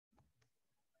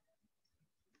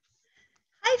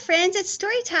Hi friends, it's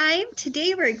story time.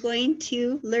 Today we're going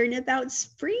to learn about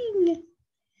spring.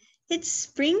 It's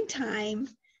springtime.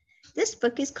 This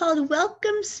book is called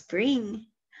Welcome Spring.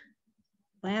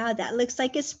 Wow, that looks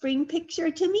like a spring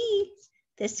picture to me.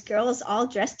 This girl is all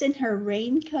dressed in her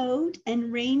raincoat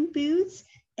and rain boots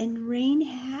and rain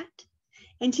hat.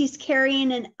 And she's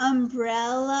carrying an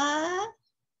umbrella.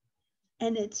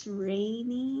 And it's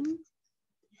raining.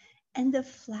 And the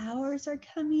flowers are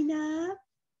coming up.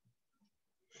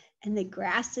 And the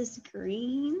grass is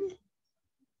green.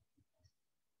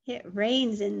 It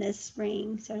rains in the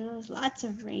spring, so there's lots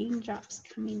of raindrops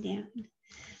coming down.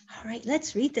 All right,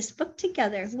 let's read this book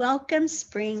together. Welcome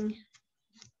Spring.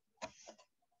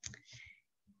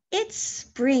 It's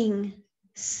spring.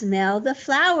 Smell the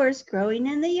flowers growing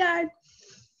in the yard.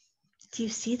 Do you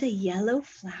see the yellow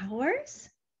flowers?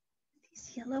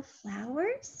 These yellow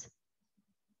flowers?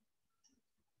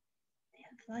 They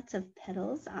have lots of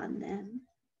petals on them.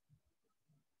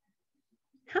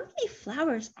 How many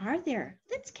flowers are there?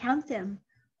 Let's count them.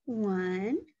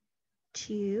 1,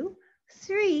 2,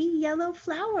 3 yellow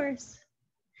flowers.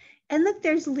 And look,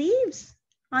 there's leaves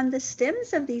on the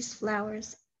stems of these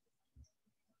flowers.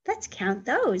 Let's count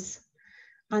those.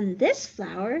 On this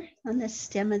flower, on the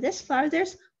stem of this flower,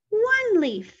 there's 1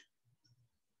 leaf.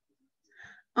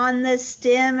 On the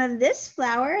stem of this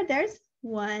flower, there's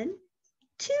 1,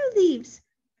 2 leaves.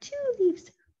 2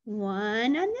 leaves.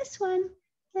 1 on this one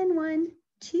and 1,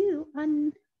 2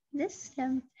 on this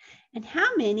stem. And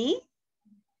how many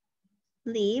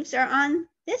leaves are on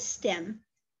this stem?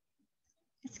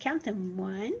 Let's count them.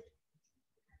 1,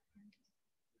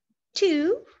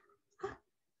 2,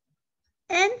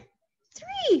 and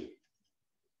 3.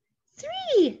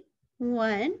 3.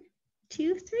 1,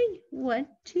 2, 3. 1,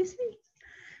 2, 3.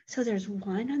 So there's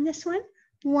 1 on this one,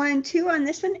 1, 2 on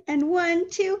this one, and 1,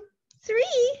 2, 3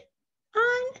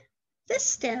 on this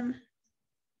stem.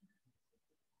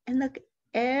 And look,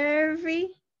 every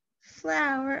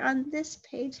flower on this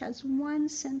page has 1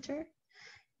 center.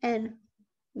 And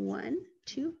 1,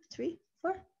 2, 3,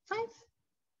 4, 5.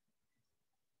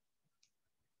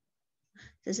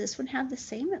 Does this one have the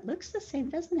same? It looks the same,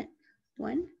 doesn't it?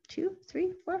 1, 2,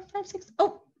 3, 4, 5, 6.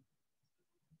 Oh,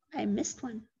 I missed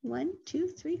one. 1, 2,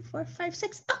 3, 4, 5,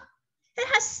 6. Oh, it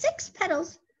has 6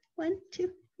 petals. 1,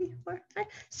 2, 3, 4, 5,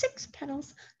 6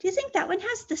 petals. Do you think that one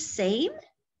has the same?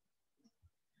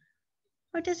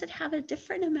 Or does it have a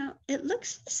different amount? It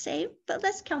looks the same, but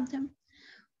let's count them.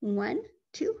 1,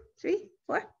 2, 3,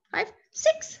 4, 5,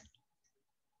 6.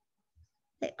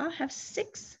 They all have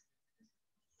 6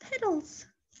 petals.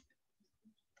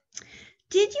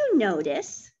 Did you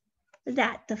notice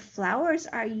that the flowers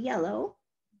are yellow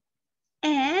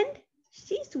and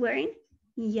she's wearing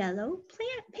yellow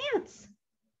pants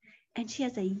and she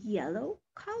has a yellow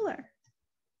collar?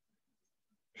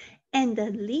 And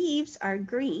the leaves are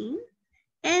green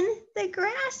and the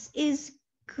grass is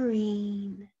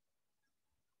green.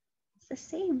 It's the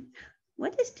same.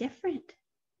 What is different?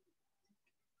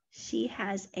 She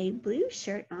has a blue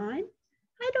shirt on.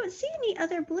 I don't see any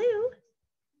other blue.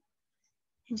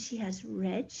 And she has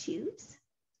red shoes.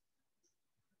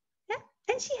 Yeah,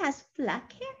 and she has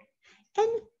black hair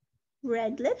and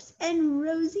red lips and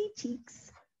rosy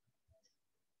cheeks.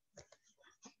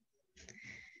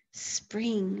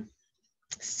 Spring.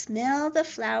 Smell the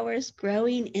flowers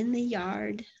growing in the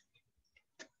yard.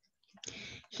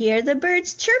 Hear the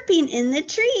birds chirping in the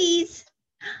trees.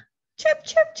 Chirp,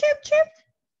 chirp, chirp, chirp.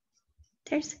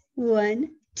 There's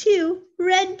 1, 2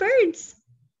 red birds.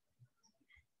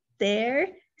 They're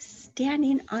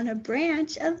standing on a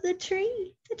branch of the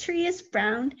tree. The tree is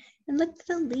brown, and look at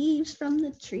the leaves from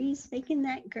the trees making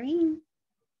that green.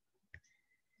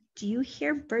 Do you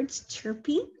hear birds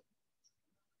chirping?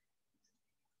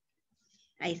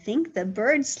 I think the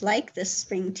birds like the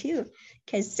spring too,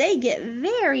 because they get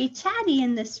very chatty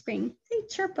in the spring. They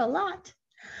chirp a lot.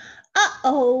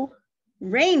 Uh-oh,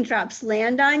 raindrops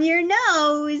land on your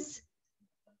nose.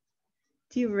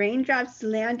 Do raindrops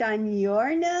land on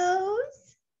your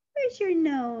nose? Where's your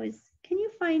nose? Can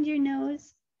you find your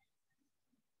nose?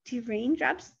 Do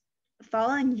raindrops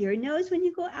fall on your nose when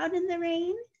you go out in the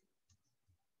rain?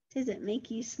 Does it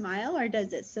make you smile or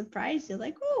does it surprise you?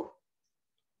 Like, oh,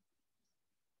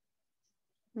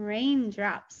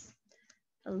 raindrops,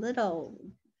 the little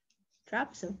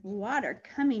drops of water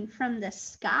coming from the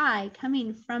sky,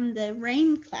 coming from the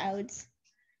rain clouds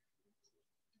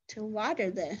to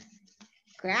water the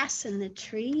grass and the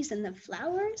trees and the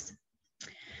flowers.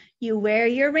 You wear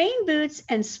your rain boots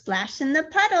and splash in the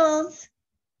puddles.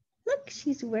 Look,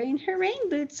 she's wearing her rain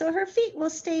boots so her feet will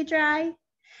stay dry.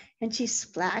 And she's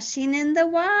splashing in the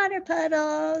water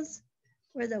puddles.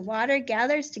 where the water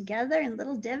gathers together in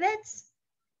little divots.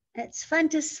 It's fun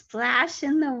to splash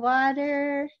in the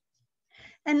water.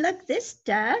 And look, this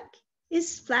duck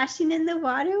is splashing in the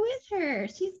water with her.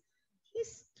 He's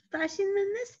splashing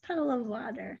in this puddle of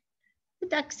water. The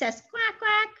duck says, quack,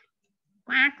 quack,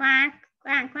 quack, quack,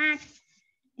 quack, quack.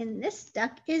 And this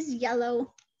duck is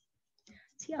yellow.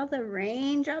 See all the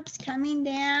raindrops coming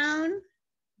down?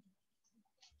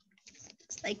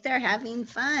 It's like they're having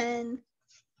fun.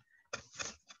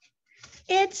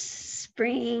 It's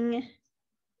spring.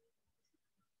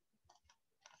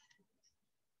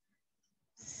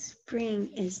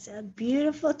 Spring is a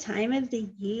beautiful time of the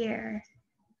year.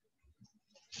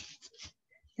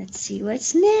 Let's see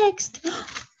what's next.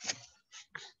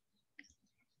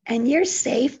 And you're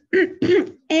safe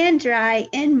and dry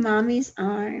in mommy's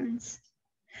arms.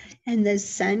 And the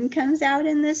sun comes out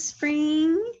in the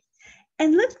spring.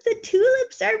 And look, the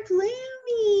tulips are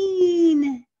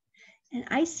blooming. And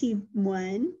I see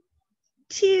 1,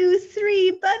 2,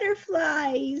 3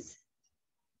 butterflies.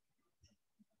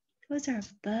 Those are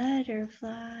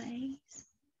butterflies.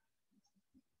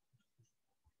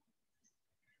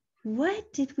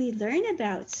 What did we learn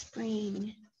about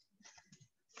spring?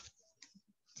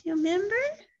 Do you remember?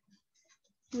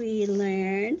 We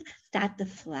learned that the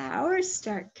flowers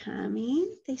start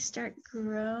coming. They start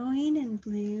growing and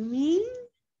blooming.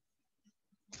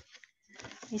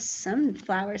 Some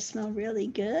flowers smell really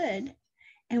good.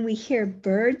 And we hear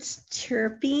birds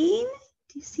chirping.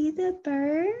 Do you see the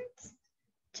birds?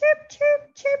 Chirp,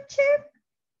 chirp, chirp, chirp.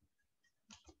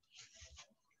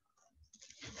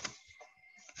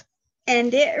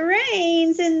 And it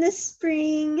rains in the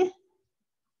spring.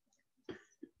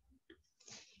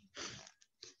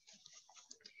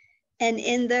 And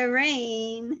in the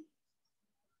rain,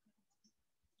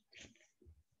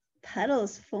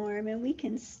 puddles form and we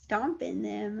can stomp in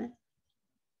them.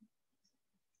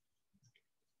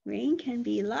 Rain can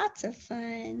be lots of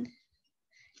fun.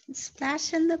 And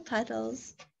splash in the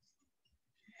puddles.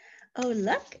 Oh,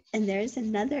 look, and there's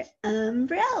another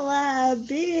umbrella,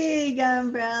 big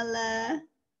umbrella.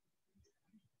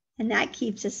 And that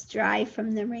keeps us dry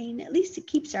from the rain. At least it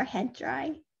keeps our head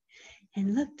dry.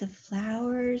 And look, the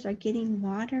flowers are getting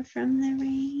water from the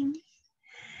rain.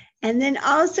 And then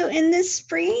also in the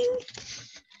spring,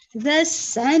 the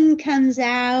sun comes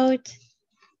out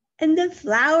and the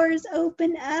flowers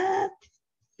open up.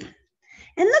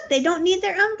 And look, they don't need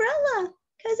their umbrella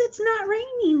because it's not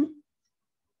raining.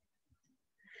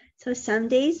 So some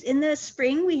days in the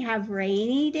spring, we have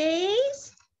rainy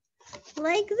days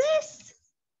like this.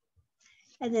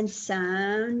 And then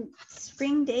some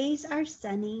spring days are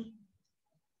sunny.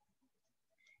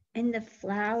 And the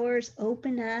flowers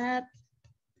open up.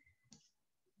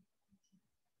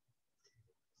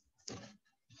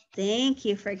 Thank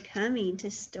you for coming to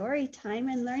Story Time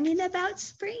and learning about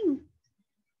spring.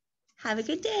 Have a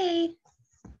good day.